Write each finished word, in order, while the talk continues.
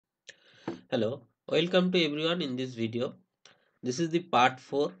Hello, welcome to everyone in this video. This is the part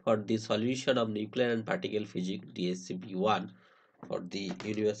 4 for the solution of nuclear and particle physics DSE-B-1 for the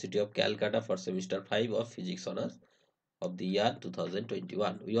University of Calcutta for semester 5 of physics honors of the year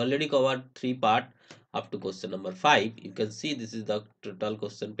 2021. We already covered 3 parts up to question number 5. You can see this is the total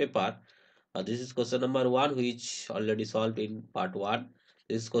question paper. This is question number 1 which already solved in part 1.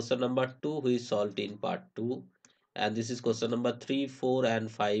 This is question number 2 which is solved in part 2, and this is question number 3, 4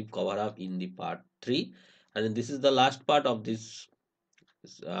 and 5 cover up in the part 3, and this is the last part of this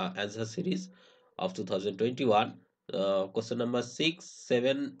answer series of 2021. Question number 6,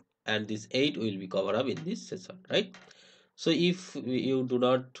 7 and this 8 will be covered up in this session, right? So if you do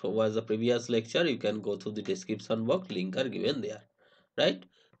not watch the previous lecture, you can go through the description box, link are given there, right?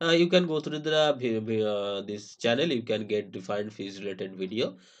 You can go through this channel, you can get defined physics related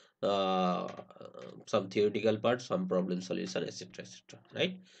video, uh, some theoretical parts, some problem solution, etc, etc,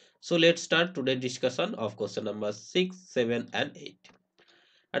 right? So let's start today's discussion of question number 6, 7 and 8.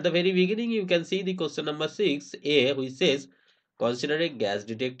 At the very beginning, you can see the question number 6a, which says consider a gas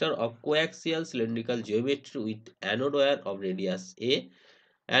detector of coaxial cylindrical geometry with anode wire of radius a.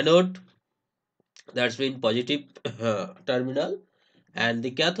 Anode, that's been positive terminal, and the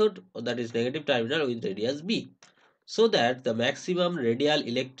cathode, that is negative terminal with radius b, so that the maximum radial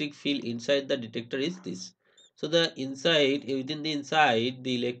electric field inside the detector is this. So the inside, within the inside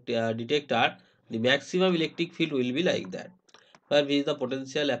the detector, the maximum electric field will be like that, where V is the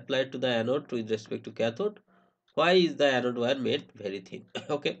potential applied to the anode with respect to cathode. Why is the anode wire made very thin?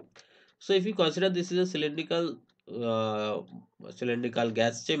 Okay, so if you consider this is a cylindrical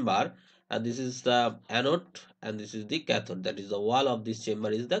gas chamber, and this is the anode and this is the cathode, that is the wall of this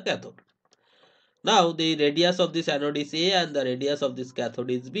chamber is the cathode. Now the radius of this anode is a and the radius of this cathode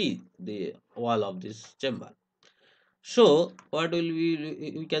is b, the wall of this chamber. So what will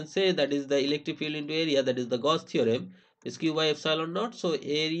we can say, that is the electric field into area, that is the Gauss theorem, is q by epsilon naught. So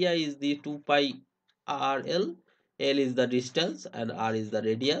area is the 2 pi r l, l is the distance and r is the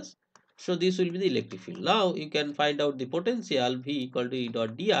radius. So this will be the electric field. Now you can find out the potential v equal to E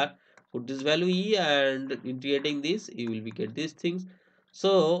dot dr. Put this value E and integrating this, you will be get these things.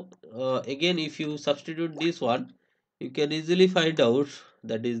 So again, if you substitute this one, you can easily find out,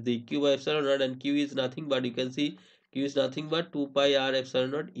 that is the q by epsilon naught, and q is nothing but, you can see, q is nothing but 2 pi r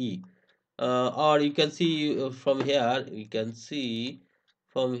epsilon naught E. Or you can see from here,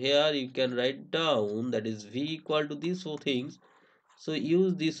 you can write down, that is v equal to these four things. So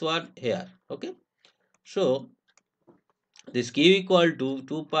use this one here. Okay, so this q equal to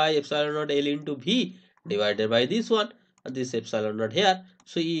 2 pi epsilon naught l into v divided by this one, and this epsilon naught here.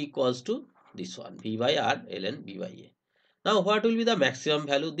 So E equals to this one, v by r ln b by a. Now what will be the maximum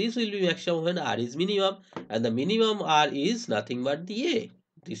value? This will be maximum when r is minimum, and the minimum r is nothing but the a.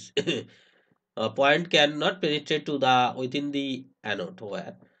 This point cannot penetrate to the within the anode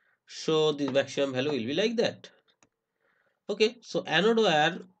wire, so the maximum value will be like that. Okay, so anode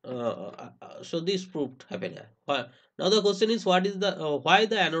wire, so this proved happen here. Now the question is, what is the why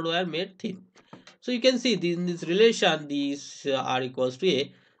the anode wire made thin? So you can see in this relation, these are equals to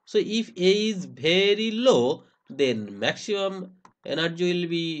a. So if a is very low, then maximum energy will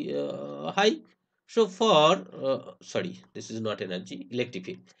be high. So for sorry, this is not energy, electric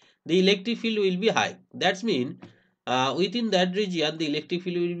field. The electric field will be high. That's mean within that region the electric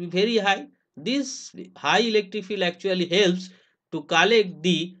field will be very high. This high electric field actually helps to collect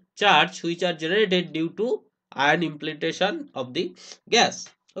the charge which are generated due to ion implantation of the gas.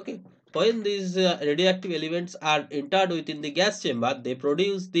 Okay, when these radioactive elements are entered within the gas chamber, they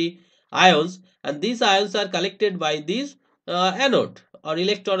produce the ions, and these ions are collected by this anode, or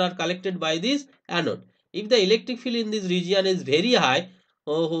electron are collected by this anode. If the electric field in this region is very high,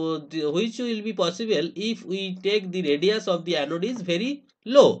 which will be possible if we take the radius of the anode is very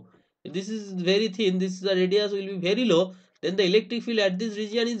low. This is very thin, this the radius will be very low, then the electric field at this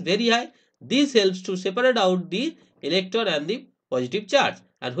region is very high. This helps to separate out the electron and the positive charge,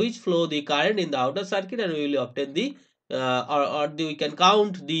 and which flow the current in the outer circuit, and we will obtain the we can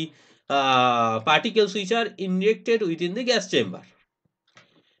count the particles which are injected within the gas chamber.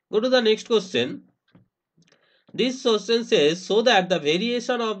 Go to the next question. This question says, so that the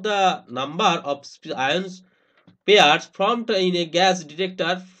variation of the number of ions pairs formed in a gas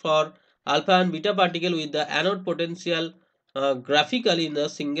detector for alpha and beta particle with the anode potential graphically in a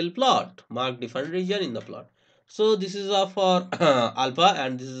single plot, mark different region in the plot. So this is for alpha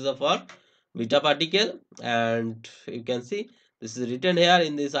and this is for beta particle, and you can see this is written here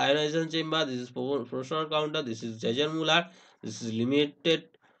in this ionization chamber. This is proportional counter, this is Jaeger-Muller, this is limited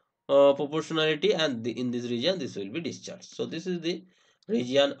proportionality, and in this region this will be discharged. So this is the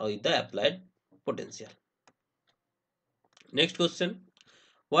region with the applied potential. Next question.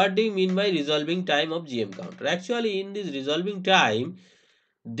 What do you mean by resolving time of GM counter? Actually, in this resolving time,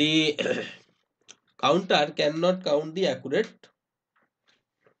 the counter cannot count the accurate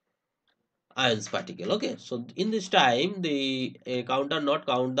ions particle. Okay, so in this time, the counter not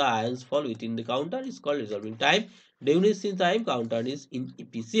count the ions fall within the counter is called resolving time. During this time, counter is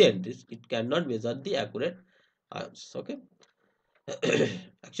inefficient. It cannot measure the accurate ions. Okay.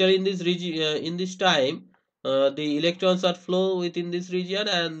 Actually, in this time, the electrons are flow within this region,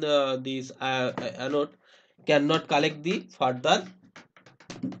 and this anode cannot collect the further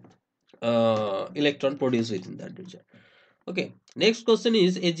electron produced within that region. Okay. Next question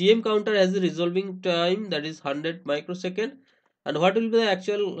is, a GM counter has a resolving time that is 100 microsecond, and what will be the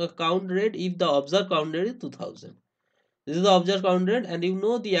actual count rate if the observed count rate is 2000? This is the observed count rate, and you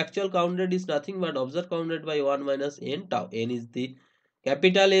know the actual count rate is nothing but observed count rate by 1 minus n tau. N is the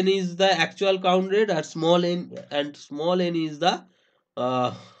capital N is the actual count rate, and small n is the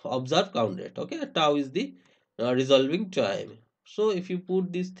observed count rate. Okay, tau is the resolving time. So if you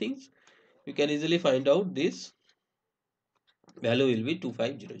put these things, you can easily find out this value will be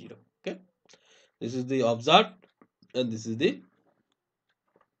 2500. Okay, this is the observed and this is the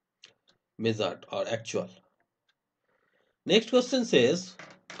measured or actual. Next question says,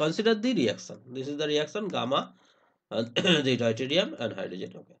 consider the reaction. This is the reaction gamma and the deuterium and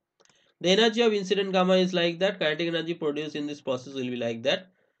hydrogen. Okay. The energy of incident gamma is like that. Kinetic energy produced in this process will be like that.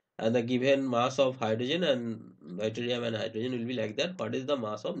 And the given mass of hydrogen and deuterium and hydrogen will be like that. What is the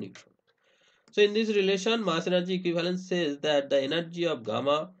mass of neutron? So in this relation, mass energy equivalence says that the energy of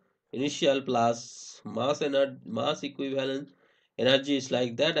gamma initial plus mass equivalent energy is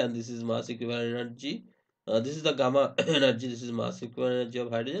like that, and this is mass equivalent energy. This is the gamma energy. This is mass equivalent energy of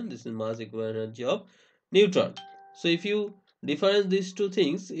hydrogen. This is mass equivalent energy of neutron. So if you difference these two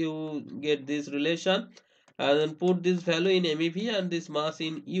things, you get this relation, and then put this value in MeV and this mass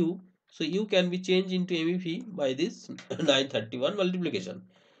in U. So U can be changed into MeV by this 931 multiplication.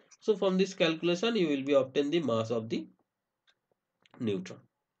 So from this calculation, you will be obtain the mass of the neutron.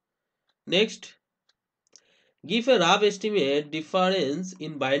 Next, give a rough estimate difference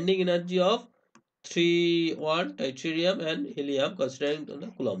in binding energy of 3,1 deuterium and helium considering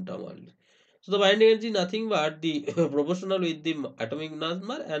the Coulomb term only. So the binding energy nothing but the proportional with the atomic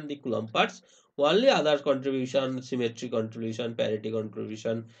number and the Coulomb parts. Only other contribution, symmetry contribution, parity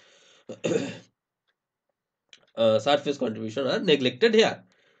contribution, surface contribution are neglected here.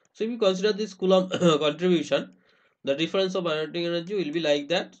 So if you consider this Coulomb contribution, the difference of binding energy will be like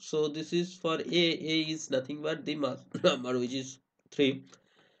that. So this is for A is nothing but the mass number which is 3,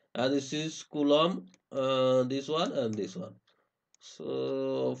 and this is Coulomb, this one and this one.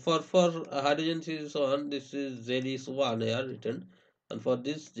 So for hydrogen is 1, this is Z is 1 here written, and for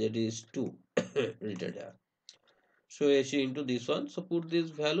this Z is 2 written here. So H into this one. So put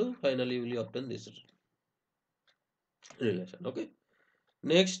this value, finally you will obtain this relation. Okay.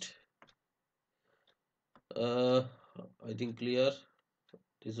 Next, I think clear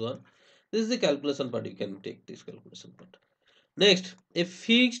this one. This is the calculation part. You can take this calculation part. Next, a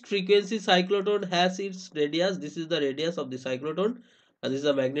fixed frequency cyclotron has its radius. This is the radius of the cyclotron, and this is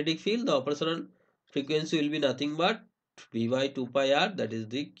the magnetic field. The operational frequency will be nothing but V by 2 pi r, that is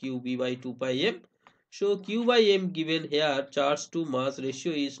the QB by 2 pi m. So Q by m given here, charge to mass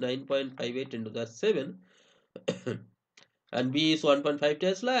ratio is 9.58 into the 7 and B is 1.5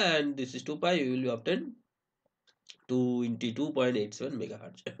 Tesla, and this is 2 pi. You will obtain 22.87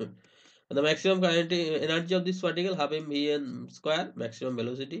 megahertz. And the maximum kinetic energy of this particle half mv square, maximum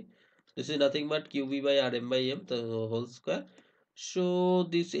velocity. This is nothing but qv by r m by m, the whole square. So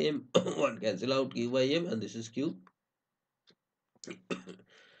this m one cancel out q by m, and this is q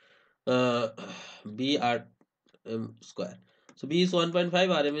uh, b r m square. So b is 1.5,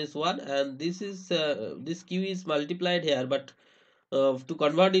 rm is 1, and this q is multiplied here, but to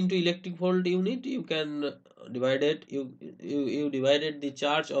convert into electric volt unit, you can divide it. You divided the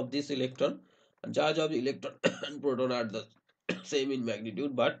charge of this electron, and charge of the electron and proton are the same in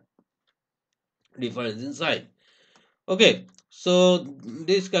magnitude but difference in sign. Okay, so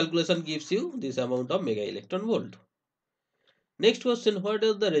this calculation gives you this amount of mega electron volt. Next question, what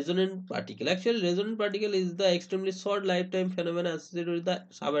is the resonant particle? Actually, resonant particle is the extremely short lifetime phenomenon associated with the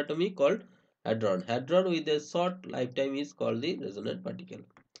subatomic called hadron. Hadron with a short lifetime is called the resonant particle.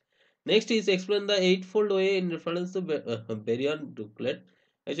 Next is explain the eightfold way in reference to baryon duplet.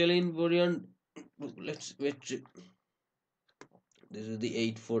 Actually, in baryon duplets, which this is the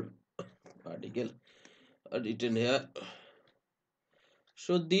eightfold particle written here.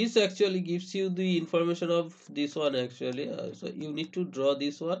 So this actually gives you the information of this one actually. So you need to draw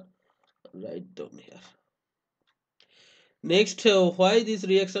this one right down here. Next, why this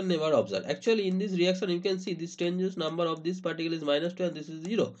reaction never observed? Actually, in this reaction, you can see this strange number of this particle is -2 and this is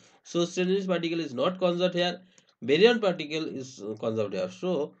 0. So, strange particle is not conserved here. Baryon particle is conserved here.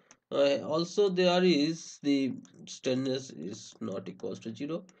 So, also there is the strangeness is not equals to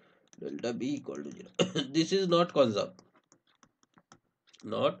 0. Delta B equal to 0. This is not conserved.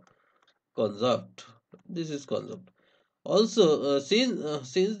 Not conserved. This is conserved. Also,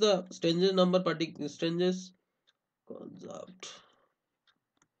 since the strange number particle strangeness conserved.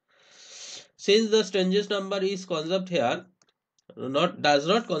 Since the strangest number is conserved here, not does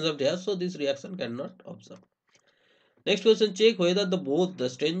not conserved here, so this reaction cannot observe. Next question, check whether the both the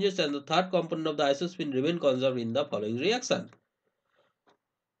strangest and the third component of the isospin remain conserved in the following reaction.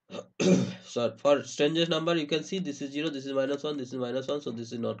 So for strangest number, you can see this is 0, this is -1, this is -1, so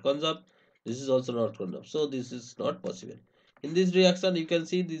this is not conserved, this is also not conserved, so this is not possible. In this reaction, you can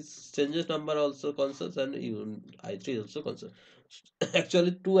see this strangest number also conserves and even I3 also conserves.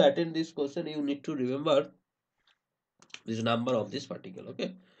 Actually, to attend this question, you need to remember this number of this particle.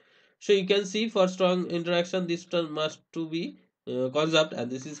 Okay, so you can see for strong interaction this term must to be conserved, and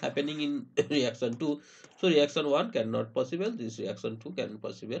this is happening in reaction 2. So reaction 1 cannot possible, this reaction 2 can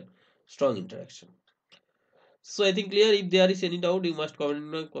possible strong interaction. So I think clear. If there is any doubt, you must comment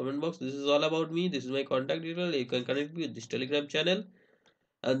in the comment box. This is all about me. This is my contact detail. You can connect me with this Telegram channel,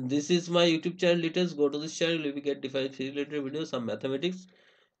 and this is my YouTube channel details. Go to this channel. You will get different related videos, some mathematics.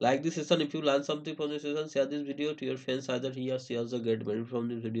 Like this session. If you learn something from this session, share this video to your friends. Either he or she also get benefit from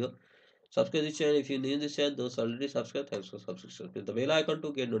this video. Subscribe this channel if you new this channel. Those already subscribed, thanks for subscription. Click the bell icon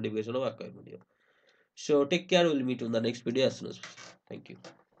to get notification of upcoming video. So take care. We'll meet you in the next video as soon as possible. Thank you.